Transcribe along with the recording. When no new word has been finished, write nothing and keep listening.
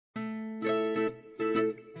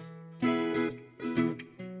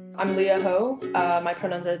I'm Leah Ho. My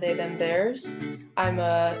pronouns are they, them, theirs. I'm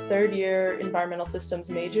a third-year environmental systems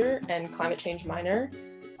major and climate change minor,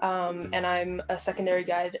 and I'm a secondary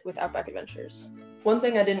guide with Outback Adventures. One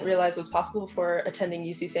thing I didn't realize was possible before attending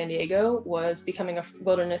UC San Diego was becoming a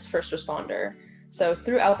wilderness first responder. So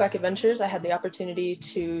through Outback Adventures, I had the opportunity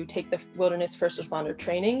to take the wilderness first responder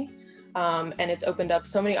training, and it's opened up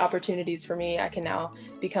so many opportunities for me. I can now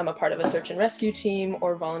become a part of a search and rescue team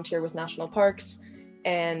or volunteer with national parks.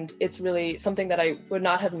 And it's really something that I would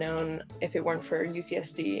not have known if it weren't for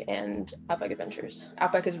UCSD and Outback Adventures.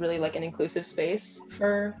 Outback is really like an inclusive space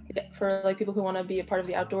for like people who want to be a part of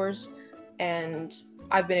the outdoors. And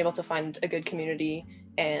I've been able to find a good community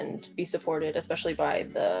and be supported, especially by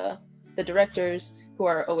the directors, who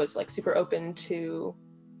are always like super open to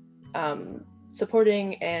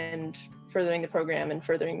supporting and furthering the program and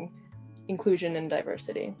furthering inclusion and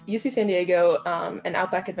diversity. UC San Diego and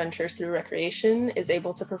Outback Adventures through recreation is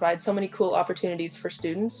able to provide so many cool opportunities for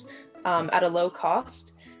students at a low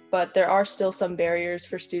cost, but there are still some barriers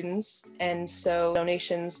for students, and so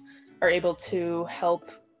donations are able to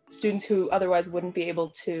help students who otherwise wouldn't be able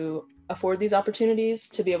to afford these opportunities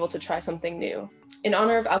to be able to try something new. In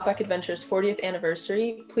honor of Outback Adventures' 40th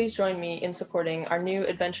anniversary, please join me in supporting our new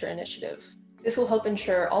adventure initiative. This will help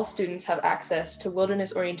ensure all students have access to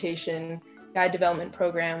wilderness orientation, guide development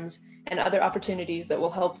programs, and other opportunities that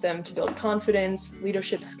will help them to build confidence,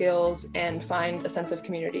 leadership skills, and find a sense of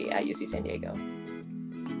community at UC San Diego.